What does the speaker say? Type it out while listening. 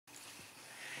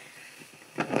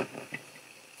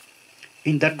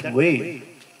In that way,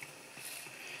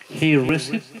 he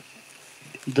received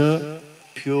the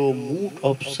pure mood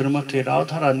of Srimati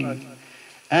Radharani,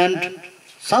 and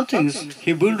something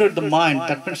he builded the mind,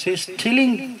 that means he is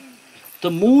stealing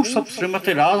the moods of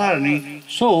Srimati Radharani.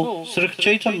 So Sri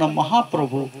Chaitanya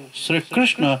Mahaprabhu, Sri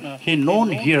Krishna, he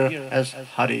known here as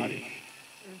Hari.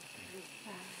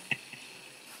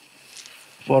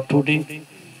 For today,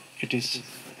 it is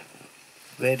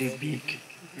very big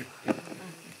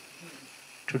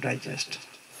to digest.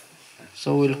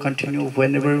 So we'll continue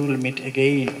whenever we'll meet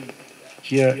again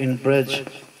here in Braj.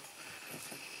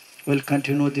 We'll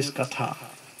continue this katha.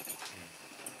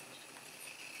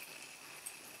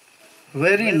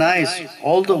 Very nice.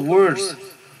 All the words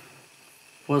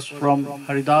was from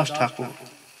Haridas Thakur.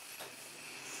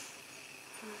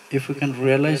 If we can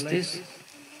realize this,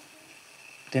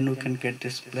 then we can get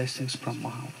these blessings from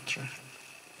Mahamudra.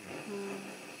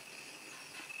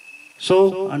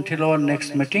 So, until our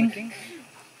next meeting,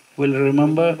 we'll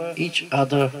remember each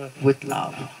other with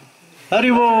love.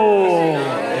 Haribo!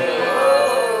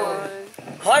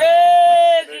 Hare